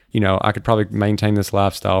I could probably maintain this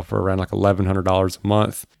lifestyle for around like $1,100 a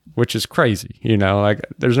month, which is crazy. Like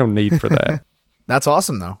there's no need for that. That's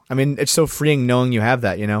awesome, though. I mean, it's so freeing knowing you have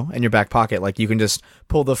that, in your back pocket. Like, you can just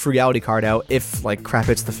pull the frugality card out if, like, crap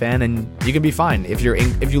hits the fan, and you can be fine if you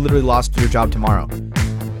literally lost your job tomorrow.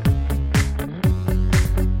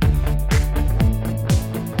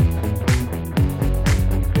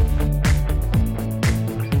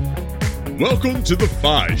 Welcome to The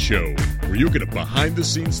Fi Show, where you'll get a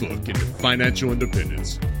behind-the-scenes look into financial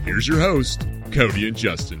independence. Here's your host, Cody and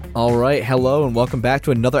Justin. All right, hello, and welcome back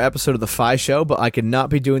to another episode of The Fi Show, but I could not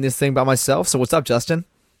be doing this thing by myself, so what's up, Justin?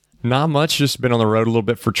 Not much, just been on the road a little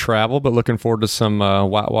bit for travel, but looking forward to some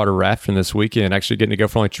whitewater rafting this weekend, actually getting to go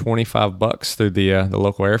for only $25 through the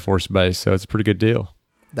local Air Force base, so it's a pretty good deal.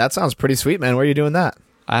 That sounds pretty sweet, man. Where are you doing that?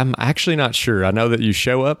 I'm actually not sure. I know that you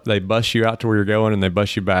show up, they bus you out to where you're going, and they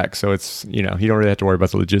bus you back. So it's, you don't really have to worry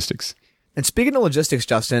about the logistics. And speaking of logistics,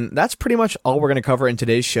 Justin, that's pretty much all we're going to cover in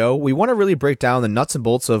today's show. We want to really break down the nuts and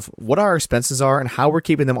bolts of what our expenses are and how we're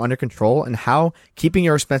keeping them under control, and how keeping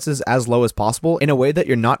your expenses as low as possible in a way that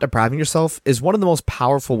you're not depriving yourself is one of the most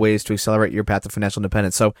powerful ways to accelerate your path to financial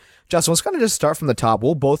independence. So, Justin, let's kind of just start from the top.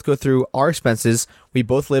 We'll both go through our expenses. We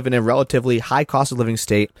both live in a relatively high cost of living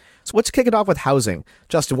state. So let's kick it off with housing.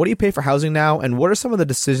 Justin, what do you pay for housing now, and what are some of the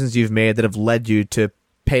decisions you've made that have led you to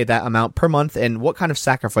pay that amount per month, and what kind of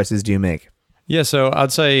sacrifices do you make? Yeah, so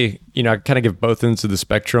I'd say, I kind of give both ends of the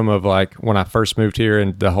spectrum of like when I first moved here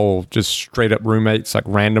and the whole just straight up roommates, like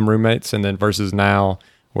random roommates, and then versus now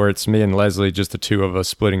where it's me and Leslie, just the two of us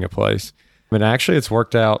splitting a place. I mean, actually, it's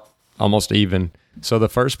worked out almost even. So the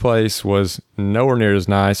first place was nowhere near as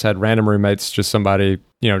nice, had random roommates, just somebody,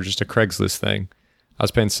 just a Craigslist thing. I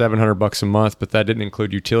was paying $700 a month, but that didn't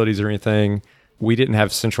include utilities or anything. We didn't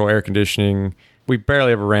have central air conditioning. We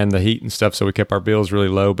barely ever ran the heat and stuff, so we kept our bills really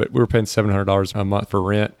low, but we were paying $700 a month for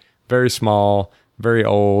rent. Very small, very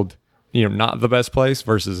old, not the best place,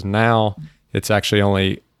 versus now it's actually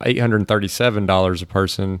only $837 a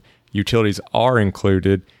person. Utilities are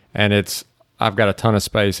included, and I've got a ton of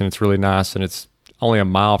space, and it's really nice, and it's only a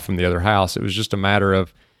mile from the other house. It was just a matter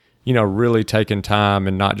of really taking time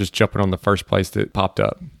and not just jumping on the first place that popped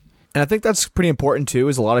up. And I think that's pretty important too,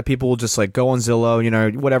 is a lot of people will just like go on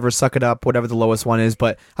Zillow, whatever, suck it up, whatever the lowest one is.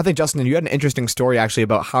 But I think, Justin, you had an interesting story actually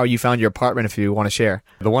about how you found your apartment, if you want to share.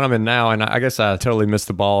 The one I'm in now, and I guess I totally missed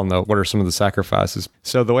the ball on what are some of the sacrifices.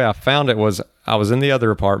 So the way I found it was I was in the other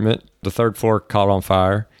apartment, the third floor caught on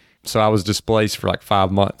fire. So I was displaced for like 5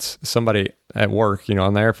 months. Somebody at work,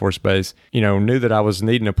 on the Air Force Base, knew that I was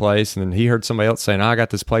needing a place. And then he heard somebody else saying, I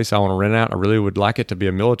got this place I want to rent out. I really would like it to be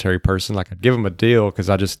a military person. Like I'd give him a deal because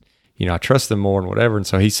I just, I trust them more and whatever. And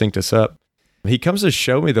so he synced us up. He comes to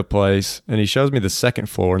show me the place, and he shows me the second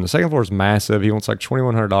floor. And the second floor is massive. He wants like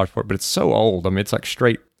 $2,100 for it, but it's so old. I mean, it's like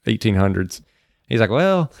straight 1800s. He's like,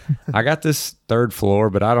 well, I got this third floor,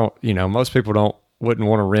 but I don't, most people wouldn't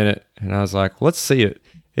want to rent it. And I was like, let's see it.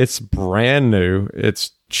 It's brand new.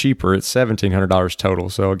 It's cheaper. It's $1,700 total.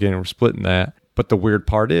 So again, we're splitting that. But the weird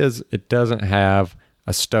part is it doesn't have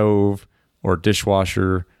a stove or a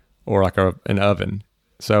dishwasher or like an oven.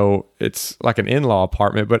 So it's like an in-law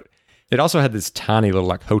apartment, but it also had this tiny little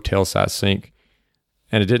like hotel size sink,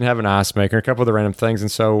 and it didn't have an ice maker, a couple of the random things.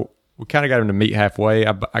 And so we kind of got him to meet halfway.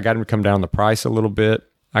 I got him to come down the price a little bit.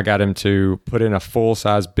 I got him to put in a full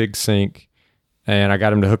size big sink, and I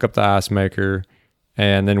got him to hook up the ice maker.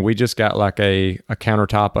 And then we just got like a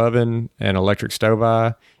countertop oven and electric stove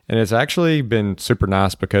eye. And it's actually been super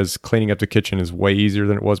nice because cleaning up the kitchen is way easier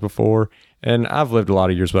than it was before. And I've lived a lot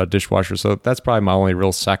of years without a dishwasher, so that's probably my only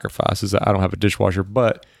real sacrifice is that I don't have a dishwasher.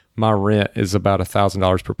 But my rent is about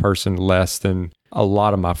 $1,000 per person less than a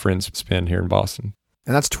lot of my friends spend here in Boston.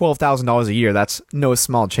 And that's $12,000 a year. That's no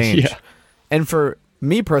small change. Yeah. And for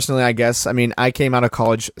me personally, I guess, I came out of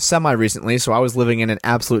college semi-recently, so I was living in an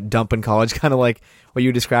absolute dump in college, kind of like what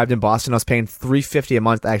you described in Boston. I was paying $350 a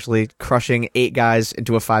month, actually, crushing 8 guys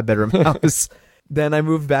into a 5-bedroom house. Then I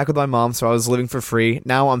moved back with my mom, so I was living for free.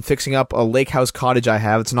 Now I'm fixing up a lake house cottage I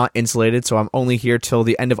have. It's not insulated, so I'm only here till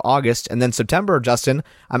the end of August. And then September, Justin,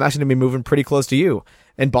 I'm actually going to be moving pretty close to you.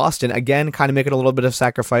 In Boston, again, kind of making a little bit of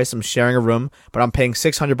sacrifice. I'm sharing a room, but I'm paying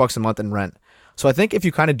 $600 a month in rent. So I think if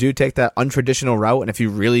you kind of do take that untraditional route, and if you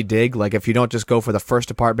really dig, like if you don't just go for the first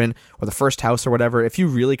apartment or the first house or whatever, if you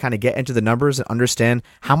really kind of get into the numbers and understand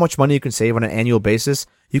how much money you can save on an annual basis,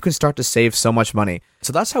 you can start to save so much money.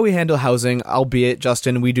 So that's how we handle housing, albeit,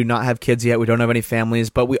 Justin, we do not have kids yet. We don't have any families,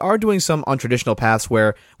 but we are doing some untraditional paths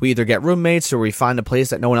where we either get roommates or we find a place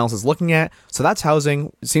that no one else is looking at. So that's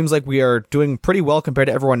housing. It seems like we are doing pretty well compared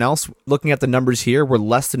to everyone else. Looking at the numbers here, we're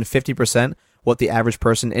less than 50% what the average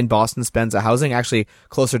person in Boston spends at housing, actually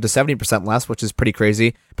closer to 70% less, which is pretty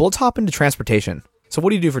crazy. But let's hop into transportation. So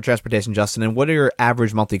what do you do for transportation, Justin, and what are your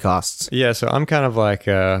average monthly costs? Yeah, so I'm kind of like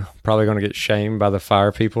probably going to get shamed by the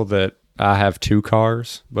fire people that I have 2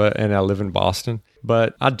 cars, and I live in Boston.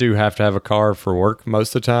 But I do have to have a car for work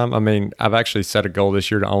most of the time. I mean, I've actually set a goal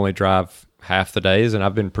this year to only drive half the days, and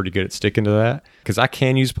I've been pretty good at sticking to that because I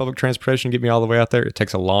can use public transportation to get me all the way out there. It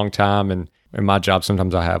takes a long time, and in my job,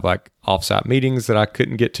 sometimes I have like off-site meetings that I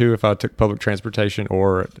couldn't get to if I took public transportation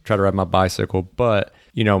or try to ride my bicycle. But,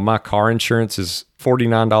 my car insurance is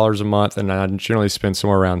 $49 a month, and I generally spend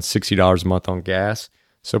somewhere around $60 a month on gas.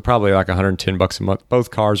 So probably like $110 a month.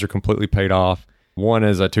 Both cars are completely paid off. One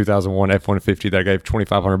is a 2001 F-150 that I gave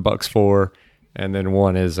 $2,500 for. And then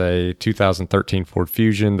one is a 2013 Ford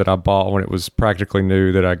Fusion that I bought when it was practically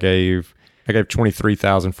new that I gave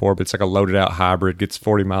 $23,000 for, but it's like a loaded out hybrid, gets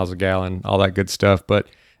 40 miles a gallon, all that good stuff. But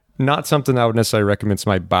not something I would necessarily recommend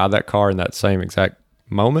somebody buy that car in that same exact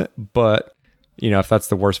moment. But, if that's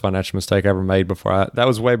the worst financial mistake I ever made that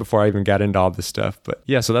was way before I even got into all this stuff. But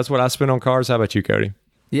yeah, so that's what I spend on cars. How about you, Cody?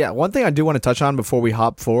 Yeah, one thing I do want to touch on before we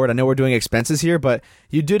hop forward, I know we're doing expenses here, but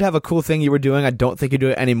you did have a cool thing you were doing. I don't think you do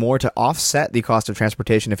it anymore to offset the cost of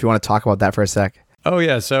transportation. If you want to talk about that for a sec. Oh,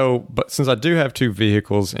 yeah. But since I do have 2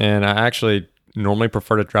 vehicles and I actually normally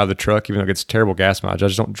prefer to drive the truck, even though it gets terrible gas mileage, I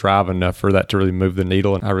just don't drive enough for that to really move the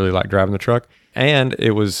needle. And I really like driving the truck. And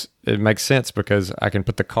it makes sense because I can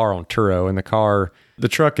put the car on Turo, and the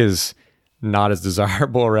truck is not as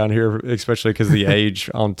desirable around here, especially because of the age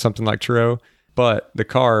on something like Turo. But the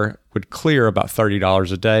car would clear about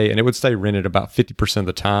 $30 a day, and it would stay rented about 50% of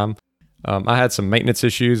the time. I had some maintenance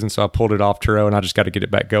issues, and so I pulled it off Turo, and I just got to get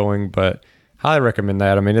it back going. But highly recommend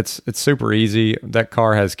that. I mean, it's super easy. That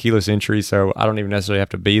car has keyless entry, so I don't even necessarily have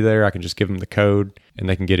to be there. I can just give them the code, and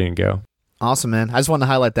they can get in and go. Awesome, man. I just wanted to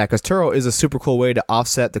highlight that because Turo is a super cool way to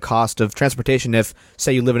offset the cost of transportation if,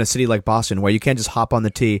 say, you live in a city like Boston where you can't just hop on the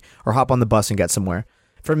T or hop on the bus and get somewhere.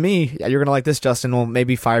 For me, you're going to like this, Justin. Well,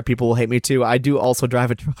 maybe fire people will hate me too. I do also drive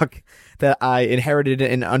a truck that I inherited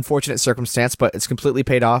in an unfortunate circumstance, but it's completely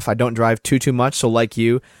paid off. I don't drive too much. So like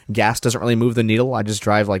you, gas doesn't really move the needle. I just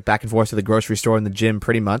drive like back and forth to the grocery store and the gym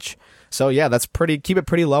pretty much. So yeah, keep it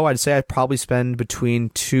pretty low. I'd say I probably spend between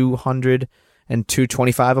 $200 and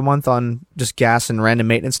 $225 a month on just gas and random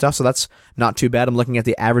maintenance stuff. So that's not too bad. I'm looking at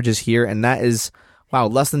the averages here, and that is, wow,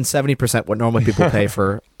 less than 70% what normally people pay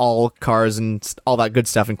for all cars and all that good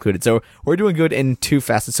stuff included. So we're doing good in 2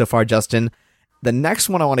 facets so far, Justin. The next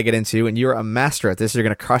one I want to get into, and you're a master at this, you're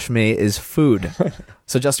going to crush me, is food.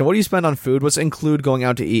 So Justin, what do you spend on food? What's include going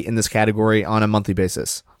out to eat in this category on a monthly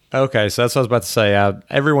basis? Okay, so that's what I was about to say.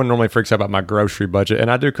 Everyone normally freaks out about my grocery budget,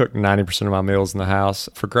 and I do cook 90% of my meals in the house.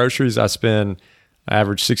 For groceries, I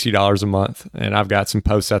average $60 a month, and I've got some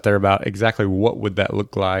posts out there about exactly what would that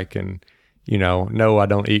look like, and no, I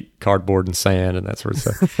don't eat cardboard and sand and that sort of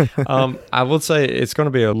stuff. I will say it's going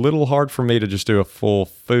to be a little hard for me to just do a full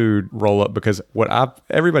food roll up because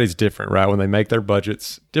everybody's different, right? When they make their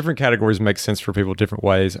budgets, different categories make sense for people different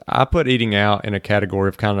ways. I put eating out in a category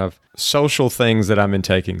of kind of social things that I'm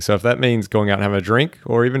intaking. So if that means going out and having a drink,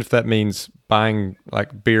 or even if that means buying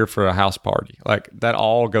like beer for a house party, like that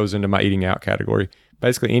all goes into my eating out category.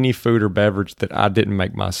 Basically any food or beverage that I didn't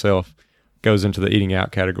make myself goes into the eating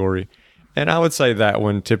out category. And I would say that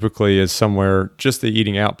one typically is somewhere, just the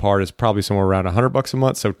eating out part is probably somewhere around $100 a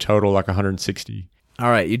month. So total like 160. All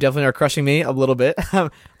right. You definitely are crushing me a little bit.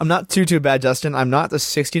 I'm not too bad, Justin. I'm not the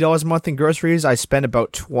 $60 a month in groceries. I spend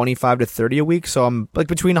about $25 to $30 a week. So I'm like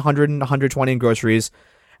between 100 and 120 in groceries.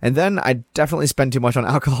 And then I definitely spend too much on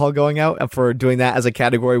alcohol going out, and for doing that as a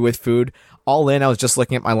category with food. All in, I was just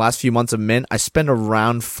looking at my last few months of Mint. I spend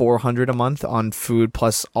around $400 a month on food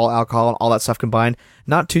plus all alcohol and all that stuff combined.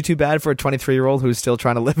 Not too bad for a 23-year-old who's still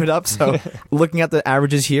trying to live it up. So looking at the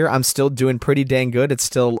averages here, I'm still doing pretty dang good. It's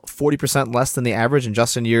still 40% less than the average. And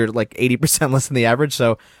Justin, you're like 80% less than the average.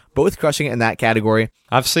 So both crushing it in that category.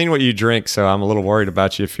 I've seen what you drink, so I'm a little worried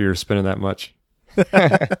about you if you're spending that much.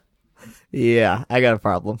 Yeah, I got a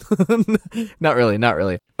problem. Not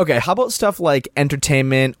really. Okay, how about stuff like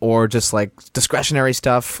entertainment or just like discretionary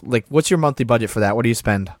stuff? Like, what's your monthly budget for that? What do you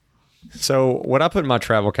spend? So what I put in my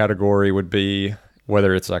travel category would be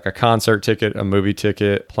whether it's like a concert ticket, a movie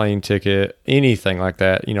ticket, plane ticket, anything like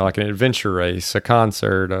that, like an adventure race, a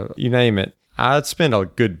concert, you name it. I'd spend a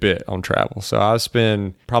good bit on travel. So I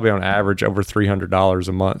spend probably on average over $300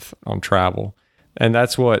 a month on travel. And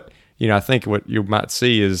that's what, I think what you might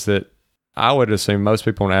see is that I would assume most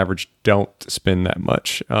people on average don't spend that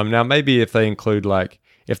much. Now, maybe if they include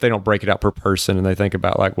if they don't break it out per person and they think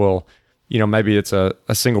about maybe it's a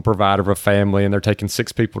single provider of a family and they're taking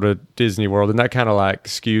 6 people to Disney World, and that kind of like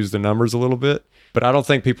skews the numbers a little bit. But I don't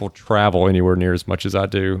think people travel anywhere near as much as I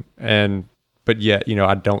do. But yet,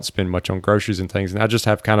 I don't spend much on groceries and things, and I just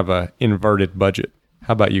have kind of a inverted budget.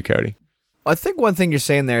 How about you, Cody? I think one thing you're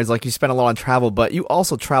saying there is like you spend a lot on travel, but you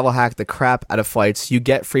also travel hack the crap out of flights. You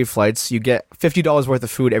get free flights. You get $50 worth of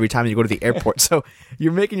food every time you go to the airport. So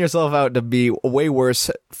you're making yourself out to be a way worse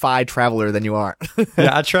FI traveler than you are.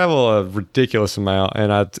 Yeah, I travel a ridiculous amount,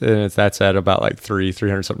 and that's at about like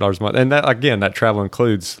 $300 something a month. And that, again, that travel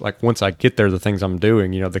includes, like, once I get there, the things I'm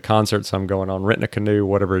doing, the concerts I'm going on, renting a canoe,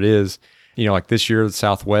 whatever it is. Like this year, the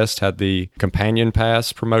Southwest had the Companion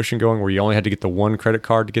Pass promotion going where you only had to get the one credit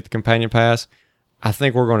card to get the Companion Pass. I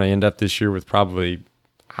think we're going to end up this year with probably,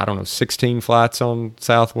 16 flights on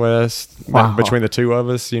Southwest between the two of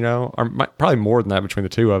us, or probably more than that between the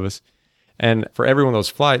two of us. And for every one of those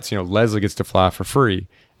flights, Leslie gets to fly for free.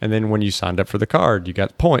 And then when you signed up for the card, you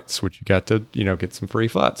got points, which you got to, get some free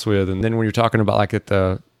flights with. And then when you're talking about like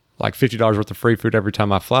 $50 worth of free food every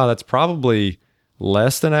time I fly, that's probably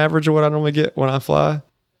less than average of what I normally get when I fly.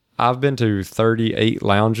 I've been to 38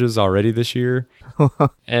 lounges already this year.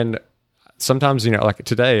 And sometimes, like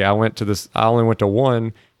today I only went to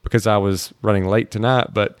one because I was running late tonight,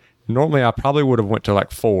 but normally I probably would have went to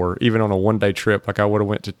like 4, even on a 1-day trip. Like I would have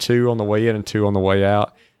went to 2 on the way in and 2 on the way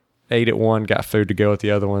out. Ate at one, got food to go at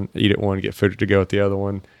the other one, eat at one, get food to go at the other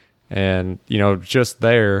one. And, just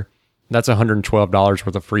there, that's $112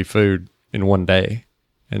 worth of free food in 1 day.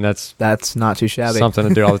 And that's not too shabby. Something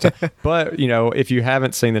to do all the time. But, if you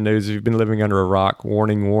haven't seen the news, if you've been living under a rock,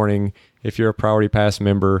 warning, if you're a Priority Pass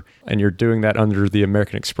member and you're doing that under the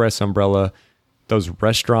American Express umbrella, those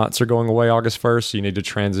restaurants are going away August 1st. So you need to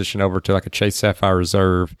transition over to like a Chase Sapphire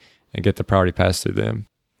Reserve and get the Priority Pass through them.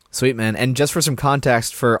 Sweet, man. And just for some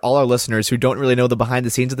context for all our listeners who don't really know the behind the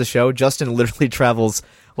scenes of the show, Justin literally travels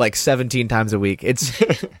like 17 times a week. It's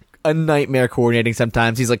a nightmare coordinating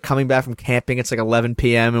sometimes. He's like coming back from camping. It's like 11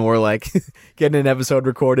 p.m. and we're like getting an episode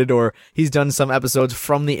recorded, or he's done some episodes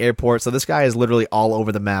from the airport. So this guy is literally all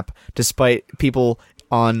over the map, despite people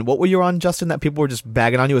on, what were you on, Justin, that people were just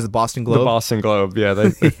bagging on you? As the Boston Globe? The Boston Globe, yeah.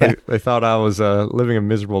 They thought I was living a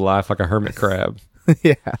miserable life like a hermit crab.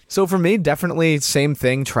 Yeah. So for me, definitely same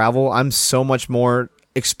thing, travel. I'm so much more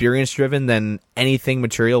experience driven than anything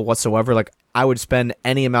material whatsoever. Like I would spend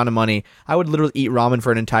any amount of money. I would literally eat ramen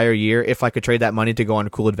for an entire year if I could trade that money to go on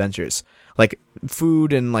cool adventures. Like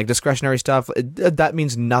food and like discretionary stuff, that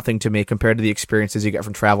means nothing to me compared to the experiences you get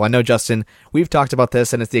from travel. I know, Justin, we've talked about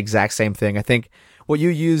this and it's the exact same thing. I think what you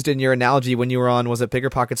used in your analogy when you were on, was it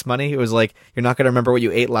Bigger Pockets Money? It was like, you're not going to remember what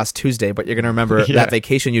you ate last Tuesday, but you're going to remember that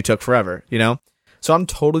vacation you took forever, So I'm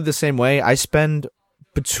totally the same way. I spend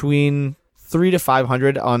between $300 to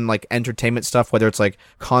 $500 on like entertainment stuff, whether it's like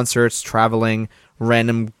concerts, traveling,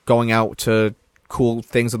 random going out to cool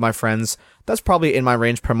things with my friends. That's probably in my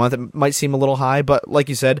range per month. It might seem a little high, but like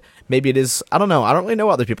you said, maybe it is. I don't know. I don't really know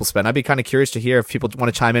what other people spend. I'd be kind of curious to hear if people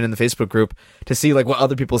want to chime in the Facebook group to see like what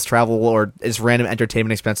other people's travel or is random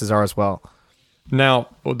entertainment expenses are as well. Now,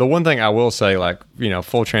 the one thing I will say, like,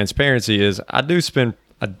 full transparency, is I do spend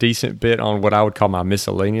a decent bit on what I would call my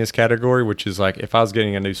miscellaneous category, which is like if I was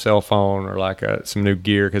getting a new cell phone or like some new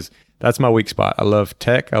gear, because that's my weak spot. I love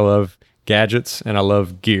tech, I love gadgets, and I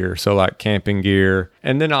love gear. So like camping gear.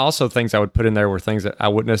 And then also things I would put in there were things that I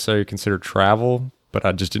wouldn't necessarily consider travel, but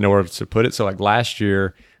I just didn't know where to put it. So like last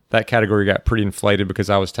year, that category got pretty inflated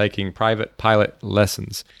because I was taking private pilot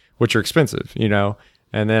lessons, which are expensive,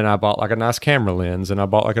 And then I bought like a nice camera lens, and I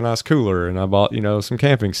bought like a nice cooler, and I bought, some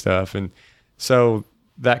camping stuff. And so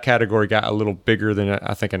that category got a little bigger than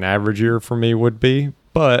I think an average year for me would be.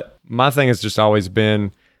 But my thing has just always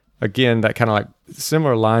been, again, that kind of like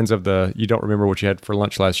similar lines of you don't remember what you had for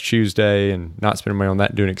lunch last Tuesday and not spending money on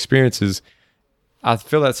that and doing experiences. I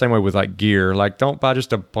feel that same way with like gear. Like, don't buy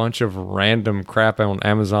just a bunch of random crap on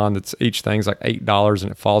Amazon that's each thing's like $8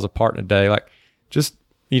 and it falls apart in a day. Like, just,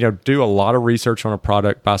 do a lot of research on a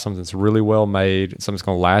product, buy something that's really well made, something that's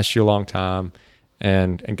going to last you a long time,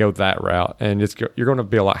 and go that route. And you're going to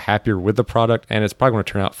be a lot happier with the product, and it's probably going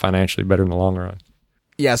to turn out financially better in the long run.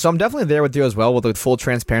 Yeah, so I'm definitely there with you as well with the full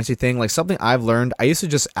transparency thing. Like something I've learned, I used to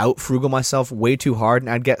just out frugal myself way too hard,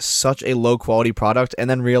 and I'd get such a low quality product and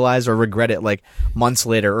then realize or regret it like months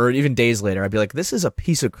later or even days later. I'd be like, this is a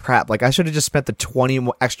piece of crap. Like I should have just spent the 20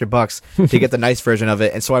 extra bucks to get the nice version of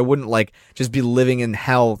it. And so I wouldn't like just be living in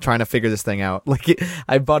hell trying to figure this thing out. Like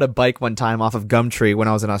I bought a bike one time off of Gumtree when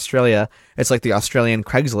I was in Australia. It's like the Australian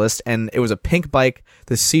Craigslist, and it was a pink bike.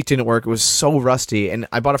 The seat didn't work. It was so rusty, and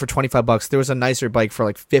I bought it for $25. There was a nicer bike for like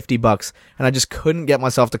like $50, and I just couldn't get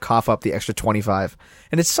myself to cough up the extra 25.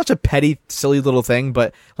 And it's such a petty, silly little thing,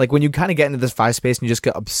 but like when you kind of get into this FI space and you just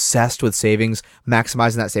get obsessed with savings,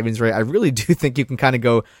 maximizing that savings rate, I really do think you can kind of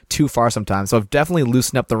go too far sometimes. So I've definitely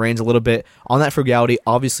loosened up the reins a little bit on that frugality.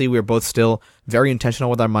 Obviously, we're both still very intentional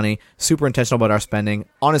with our money, super intentional about our spending.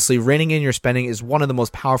 Honestly, reining in your spending is one of the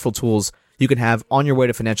most powerful tools you can have on your way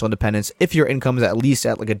to financial independence. If your income is at least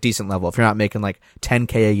at like a decent level, if you're not making like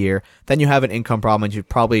 10K a year, then you have an income problem and you should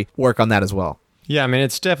probably work on that as well. Yeah, I mean,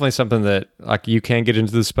 it's definitely something that like you can get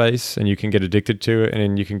into the space and you can get addicted to it and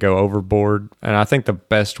then you can go overboard. And I think the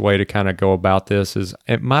best way to kind of go about this is,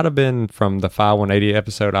 it might have been from the 5180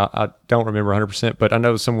 episode. I don't remember 100%, but I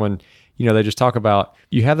know someone, they just talk about,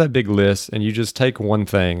 you have that big list and you just take one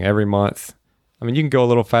thing every month. I mean, you can go a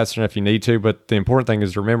little faster than if you need to, but the important thing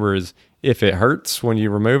is to remember is if it hurts when you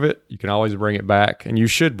remove it, you can always bring it back, and you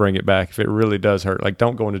should bring it back if it really does hurt. Like,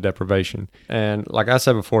 don't go into deprivation. And like I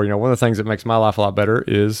said before, one of the things that makes my life a lot better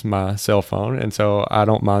is my cell phone, and so I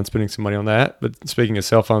don't mind spending some money on that. But speaking of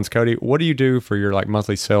cell phones, Cody, what do you do for your like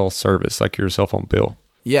monthly cell service, like your cell phone bill?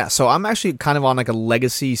 Yeah, so I'm actually kind of on like a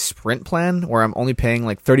legacy Sprint plan where I'm only paying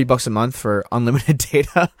like $30 a month for unlimited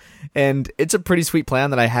data. And it's a pretty sweet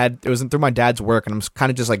plan that I had. It was through my dad's work, and I'm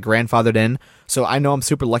kind of just like grandfathered in. So I know I'm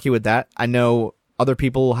super lucky with that. I know other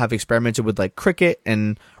people have experimented with like Cricket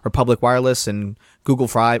and Republic Wireless and Google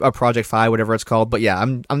Fi or Project Fi, whatever it's called. But yeah,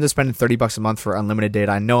 I'm just spending $30 a month for unlimited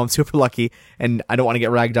data. I know I'm super lucky, and I don't want to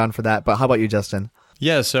get ragged on for that. But how about you, Justin?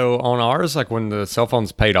 Yeah, so on ours, like when the cell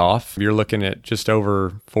phone's paid off, you're looking at just over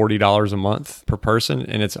 $40 a month per person,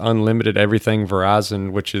 and it's unlimited everything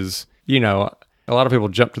Verizon, which is, a lot of people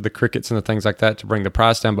jump to the Crickets and the things like that to bring the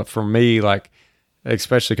price down. But for me, like,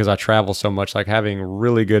 especially because I travel so much, like having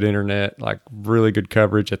really good internet, like really good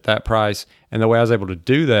coverage at that price. And the way I was able to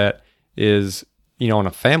do that is, on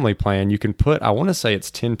a family plan, you can put, I want to say it's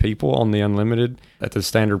 10 people on the unlimited at the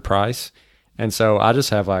standard price. And so I just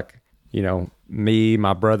have like, me,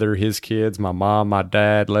 my brother, his kids, my mom, my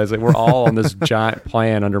dad, Leslie, we're all on this giant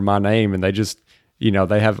plan under my name. And they just,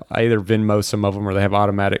 they have either Venmo, some of them, or they have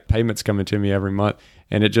automatic payments coming to me every month.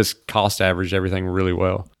 And it just cost averaged everything really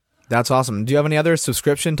well. That's awesome. Do you have any other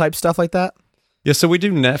subscription type stuff like that? Yeah, so we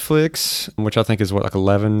do Netflix, which I think is like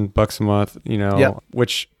 $11 a month, Yep.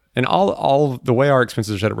 Which, and all the way our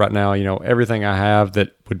expenses are set up right now, everything I have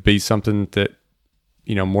that would be something that,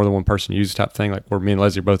 more than one person uses type thing, like where me and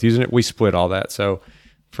Leslie are both using it, we split all that. So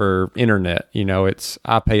for internet,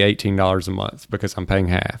 I pay $18 a month because I'm paying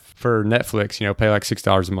half. For Netflix, pay like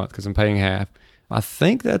 $6 a month because I'm paying half. I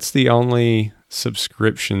think that's the only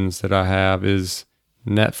subscriptions that I have is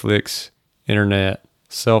Netflix, internet,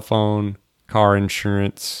 cell phone, car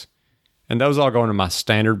insurance, and those all go into my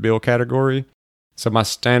standard bill category. So my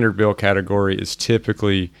standard bill category is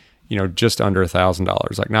typically, just under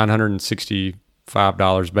 $1,000, like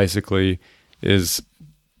 $965 basically is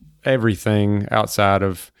everything outside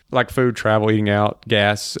of like food, travel, eating out,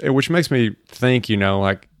 gas, which makes me think,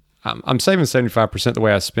 like I'm saving 75% the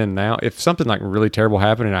way I spend now. If something like really terrible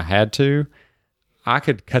happened and I had to, I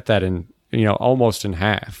could cut that in, almost in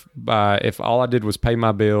half by if all I did was pay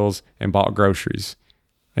my bills and bought groceries.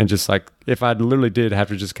 And just like, if I literally did have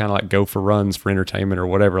to just kind of like go for runs for entertainment or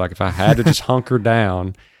whatever, like if I had to just hunker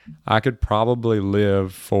down, I could probably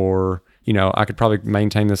live for, I could probably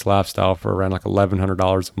maintain this lifestyle for around like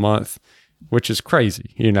 $1,100 a month, which is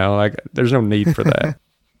crazy, like there's no need for that.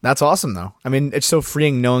 That's awesome though. I mean, it's so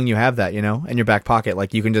freeing knowing you have that, in your back pocket.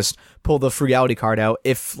 Like you can just pull the frugality card out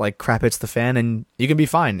if like crap hits the fan, and you can be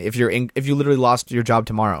fine. If you literally lost your job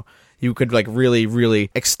tomorrow, you could like really, really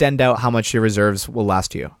extend out how much your reserves will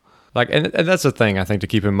last you. Like, and that's the thing I think to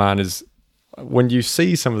keep in mind is when you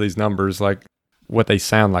see some of these numbers, like what they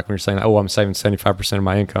sound like when you're saying, oh, I'm saving 75% of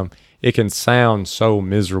my income, it can sound so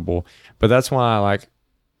miserable. But that's why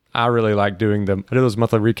I really like I do those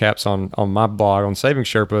monthly recaps on my blog on Saving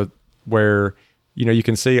Sherpa where, you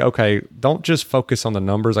can see, okay, don't just focus on the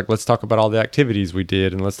numbers. Like, let's talk about all the activities we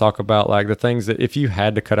did, and let's talk about like the things that if you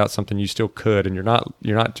had to cut out something, you still could, and you're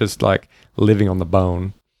not just like living on the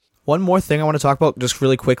bone. One more thing I want to talk about just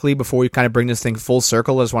really quickly before we kind of bring this thing full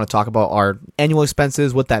circle. I just want to talk about our annual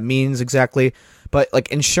expenses, what that means exactly, but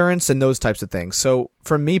like insurance and those types of things. So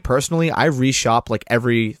for me personally, I reshop like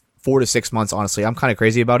every 4 to 6 months, honestly. I'm kind of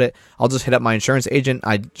crazy about it. I'll just hit up my insurance agent.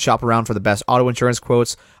 I shop around for the best auto insurance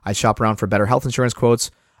quotes. I shop around for better health insurance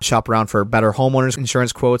quotes. Shop around for better homeowners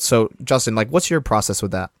insurance quotes. So Justin, like what's your process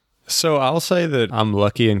with that? So I'll say that I'm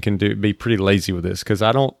lucky and can be pretty lazy with this because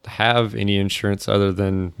I don't have any insurance other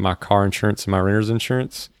than my car insurance and my renter's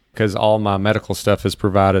insurance because all my medical stuff is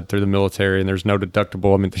provided through the military and there's no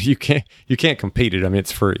deductible. I mean, you can't compete it. I mean,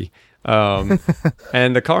 it's free.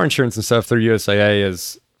 And the car insurance and stuff through USAA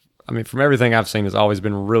is, I mean, from everything I've seen, has always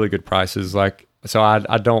been really good prices. Like, so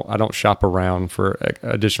I don't shop around for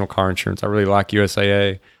additional car insurance. I really like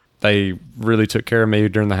USAA. They really took care of me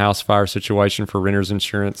during the house fire situation for renter's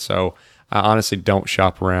insurance. So I honestly don't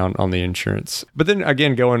shop around on the insurance. But then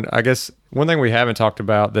again, I guess one thing we haven't talked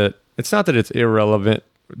about, that it's not that it's irrelevant,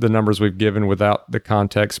 the numbers we've given without the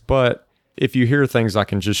context, but if you hear things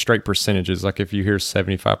like in just straight percentages, like if you hear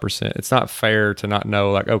 75%, it's not fair to not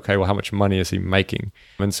know, like, okay, well, how much money is he making?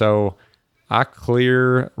 And so I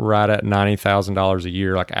clear right at $90,000 a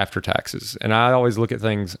year, like after taxes. And I always look at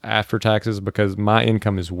things after taxes because my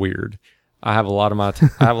income is weird. I have a lot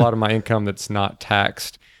of my income that's not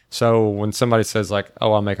taxed. So when somebody says like,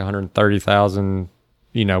 oh, I make 130,000,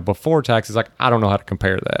 before taxes, like, I don't know how to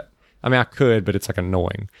compare that. I mean, I could, but it's like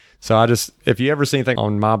annoying. So if you ever see anything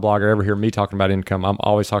on my blog or ever hear me talking about income, I'm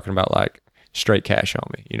always talking about like straight cash,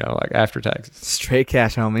 homie, like after taxes. Straight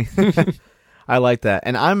cash, homie. I like that.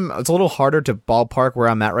 And it's a little harder to ballpark where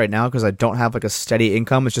I'm at right now because I don't have like a steady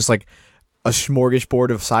income. It's just like a smorgasbord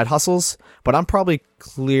of side hustles, but I'm probably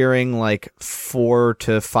clearing like $4,000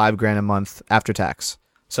 to $5,000 a month after tax.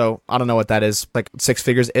 So I don't know what that is, like 6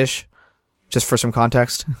 figures ish. Just for some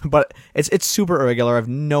context, but it's super irregular. I have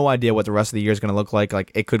no idea what the rest of the year is going to look like.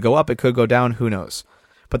 Like, it could go up, it could go down, who knows?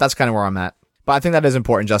 But that's kind of where I'm at. But I think that is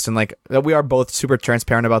important, Justin. Like, that we are both super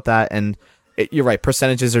transparent about that, and you're right.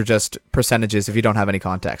 Percentages are just percentages if you don't have any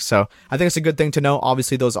context. So I think it's a good thing to know.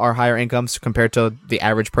 Obviously, those are higher incomes compared to the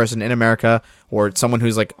average person in America or someone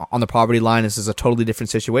who's like on the poverty line. This is a totally different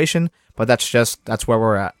situation, but that's where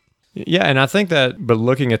we're at. Yeah, and I think but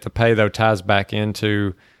looking at the pay though ties back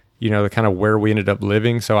into the kind of where we ended up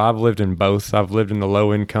living. So I've lived in both. I've lived in the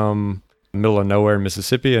low income, middle of nowhere in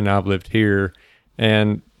Mississippi, and I've lived here.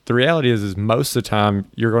 And the reality is most of the time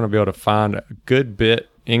you're going to be able to find a good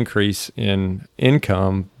bit increase in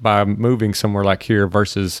income by moving somewhere like here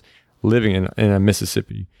versus living in a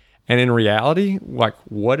Mississippi. And in reality, like,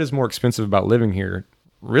 what is more expensive about living here?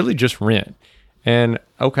 Really just rent. And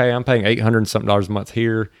okay, I'm paying $800 and something a month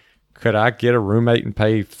here. Could I get a roommate and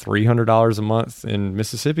pay $300 a month in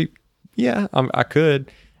Mississippi? Yeah, I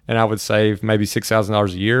could, and I would save maybe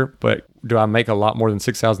 $6,000 a year. But do I make a lot more than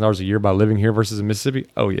 $6,000 a year by living here versus in Mississippi?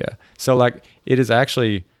 Oh yeah. So like, it is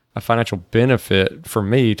actually a financial benefit for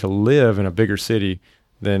me to live in a bigger city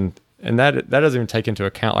and that doesn't even take into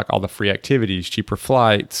account like all the free activities, cheaper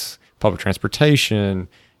flights, public transportation,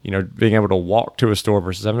 being able to walk to a store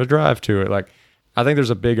versus having to drive to it. Like, I think there's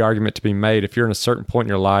a big argument to be made if you're in a certain point in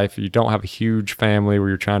your life, you don't have a huge family where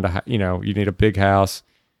you're trying to, you need a big house,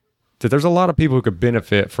 that there's a lot of people who could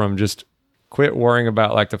benefit from just quit worrying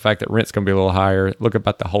about like the fact that rent's going to be a little higher, look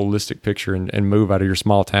about the holistic picture and move out of your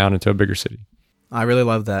small town into a bigger city. I really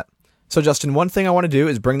love that. So Justin, one thing I want to do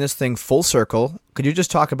is bring this thing full circle. Could you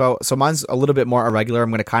just talk about, so mine's a little bit more irregular. I'm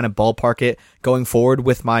going to kind of ballpark it going forward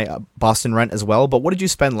with my Boston rent as well. But what did you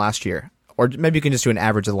spend last year? Or maybe you can just do an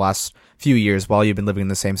average of the last few years while you've been living in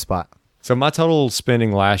the same spot. So my total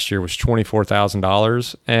spending last year was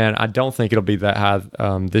 $24,000, and I don't think it'll be that high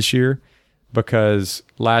this year because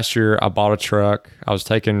last year I bought a truck. I was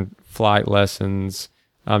taking flight lessons,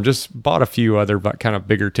 just bought a few other but kind of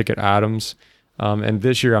bigger ticket items. And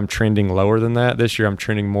this year I'm trending lower than that. This year I'm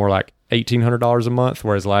trending more like $1,800 a month,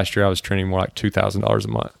 whereas last year I was trending more like $2,000 a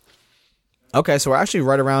month. Okay, so we're actually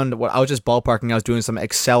right around what I was just ballparking. I was doing some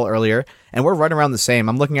Excel earlier, and we're right around the same.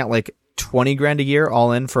 I'm looking at like $20,000 a year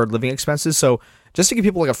all in for living expenses. So just to give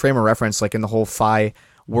people like a frame of reference, like in the whole FI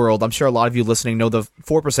world, I'm sure a lot of you listening know the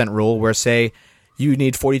 4% rule, where say you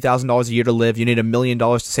need $40,000 a year to live, you need $1 million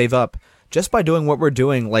to save up. Just by doing what we're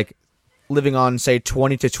doing, like living on say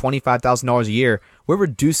 $20,000 to $25,000 a year, we're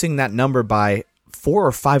reducing that number by $400,000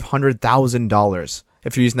 or $500,000.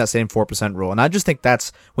 If you're using that same 4% rule. And I just think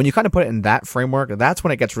that's, when you kind of put it in that framework, that's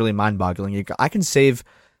when it gets really mind-boggling. I can save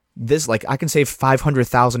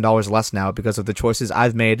 $500,000 less now because of the choices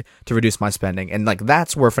I've made to reduce my spending. And like,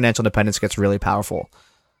 that's where financial independence gets really powerful.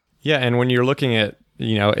 Yeah, and when you're looking at,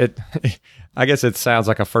 I guess it sounds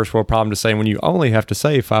like a first world problem to say when you only have to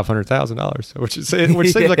save $500,000, which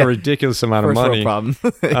seems like a ridiculous amount of money. First world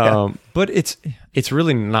problem. But it's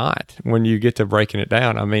really not when you get to breaking it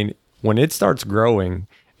down. I mean, when it starts growing,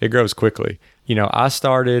 it grows quickly. I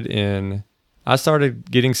started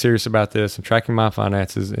getting serious about this and tracking my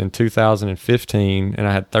finances in 2015, and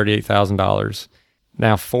I had $38,000.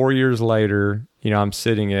 Now, 4 years later, I'm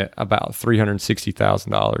sitting at about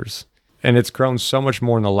 $360,000. And it's grown so much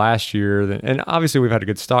more in the last year. And obviously, we've had a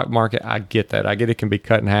good stock market. I get that. I get it can be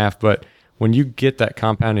cut in half. But when you get that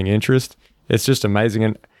compounding interest, it's just amazing.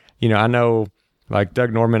 And, I know Like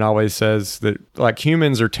Doug Norman always says that like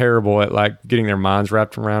humans are terrible at like getting their minds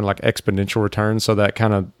wrapped around like exponential returns. So that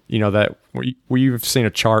kind of, that where you've seen a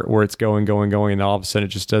chart where it's going, and all of a sudden it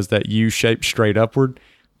just does that U shape straight upward.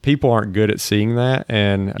 People aren't good at seeing that,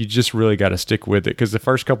 and you just really got to stick with it because the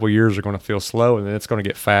first couple of years are going to feel slow, and then it's going to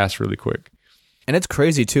get fast really quick. And it's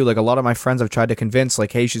crazy too. Like a lot of my friends I've tried to convince,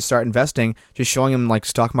 like, hey, you should start investing, just showing them like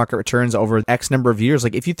stock market returns over X number of years.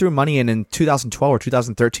 Like if you threw money in 2012 or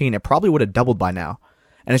 2013, it probably would have doubled by now.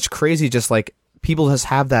 And it's crazy, just like people just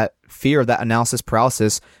have that fear of that analysis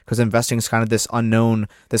paralysis because investing is kind of this unknown,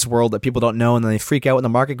 this world that people don't know, and then they freak out when the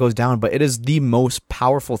market goes down. But it is the most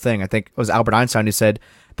powerful thing. I think it was Albert Einstein who said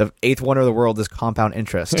the eighth wonder of the world is compound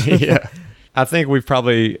interest. Yeah. I think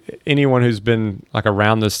anyone who's been like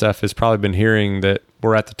around this stuff has probably been hearing that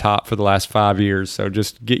we're at the top for the last 5 years. So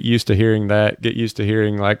just get used to hearing that. Get used to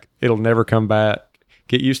hearing like it'll never come back.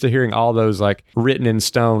 Get used to hearing all those like written in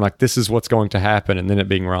stone, like this is what's going to happen, and then it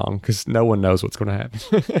being wrong because no one knows what's going to happen.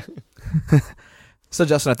 So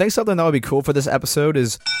Justin, I think something that would be cool for this episode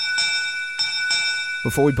is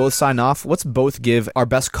before we both sign off, let's both give our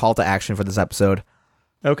best call to action for this episode.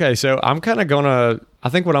 Okay, so I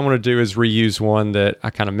think what I'm going to do is reuse one that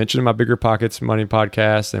I kind of mentioned in my Bigger Pockets Money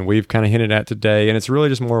podcast, and we've kind of hinted at today. And it's really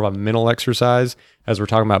just more of a mental exercise as we're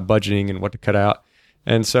talking about budgeting and what to cut out.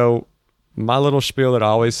 And so my little spiel that I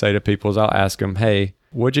always say to people is I'll ask them, hey,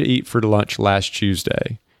 what'd you eat for lunch last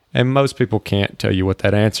Tuesday? And most people can't tell you what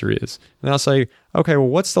that answer is. And I'll say, okay, well,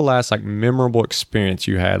 what's the last like memorable experience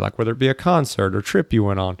you had? Like whether it be a concert or trip you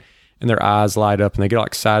went on. And their eyes light up and they get all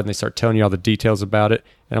excited and they start telling you all the details about it.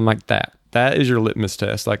 And I'm like, that is your litmus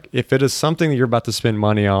test. Like if it is something that you're about to spend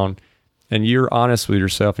money on and you're honest with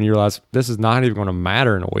yourself and you realize this is not even going to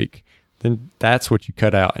matter in a week, then that's what you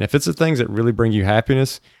cut out. And if it's the things that really bring you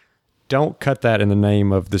happiness, don't cut that in the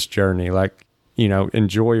name of this journey. Like,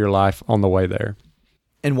 enjoy your life on the way there.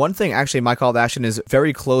 And one thing, actually, my call to action is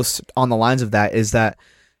very close on the lines of that, is that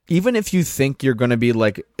even if you think you're going to be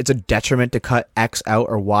like, it's a detriment to cut X out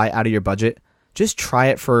or Y out of your budget, just try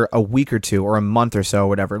it for a week or two or a month or so or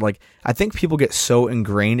whatever. Like, I think people get so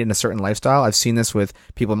ingrained in a certain lifestyle. I've seen this with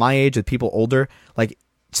people my age, with people older. Like,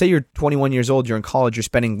 say you're 21 years old, you're in college, you're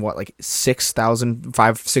spending like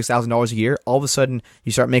 $6,000 a year. All of a sudden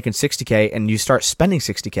you start making $60K and you start spending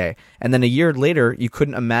 $60K. And then a year later, you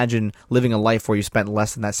couldn't imagine living a life where you spent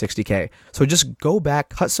less than that $60K. So just go back,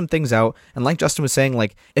 cut some things out. And like Justin was saying,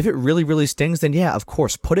 like if it really, really stings, then yeah, of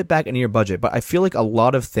course, put it back into your budget. But I feel like a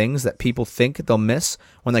lot of things that people think they'll miss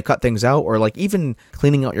when they cut things out, or like even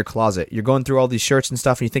cleaning out your closet, you're going through all these shirts and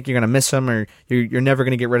stuff and you think you're going to miss them, or you're never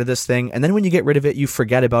going to get rid of this thing. And then when you get rid of it, you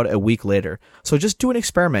forget about it a week later. So just do an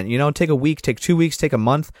experiment, take a week, take 2 weeks, take a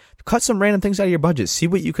month, cut some random things out of your budget, see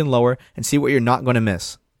what you can lower and see what you're not going to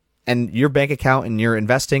miss. And your bank account and your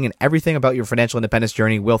investing and everything about your financial independence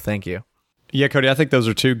journey will thank you. Yeah, Cody, I think those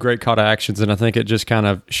are two great call to actions. And I think it just kind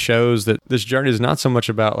of shows that this journey is not so much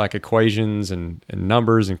about like equations and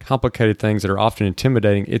numbers and complicated things that are often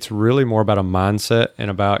intimidating. It's really more about a mindset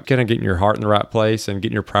and about kind of getting your heart in the right place and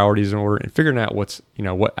getting your priorities in order and figuring out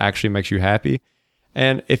what actually makes you happy.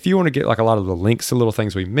 And if you want to get like a lot of the links to little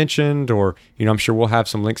things we mentioned, or, I'm sure we'll have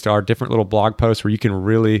some links to our different little blog posts where you can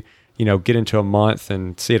really, get into a month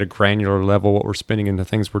and see at a granular level what we're spending and the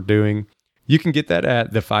things we're doing. You can get that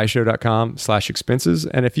at thefishow.com/expenses.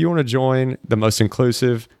 And if you want to join the most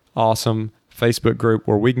inclusive, awesome Facebook group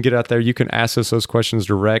where we can get out there, you can ask us those questions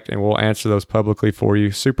direct and we'll answer those publicly for you.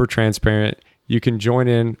 Super transparent. You can join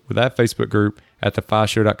in with that Facebook group at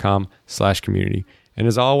thefishow.com/community. And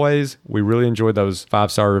as always, we really enjoy those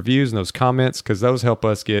 5-star reviews and those comments because those help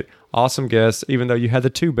us get awesome guests, even though you had the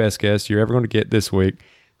 2 best guests you're ever going to get this week.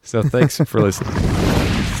 So thanks for listening.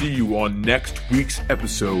 See you on next week's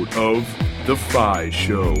episode of The Fi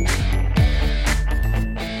Show.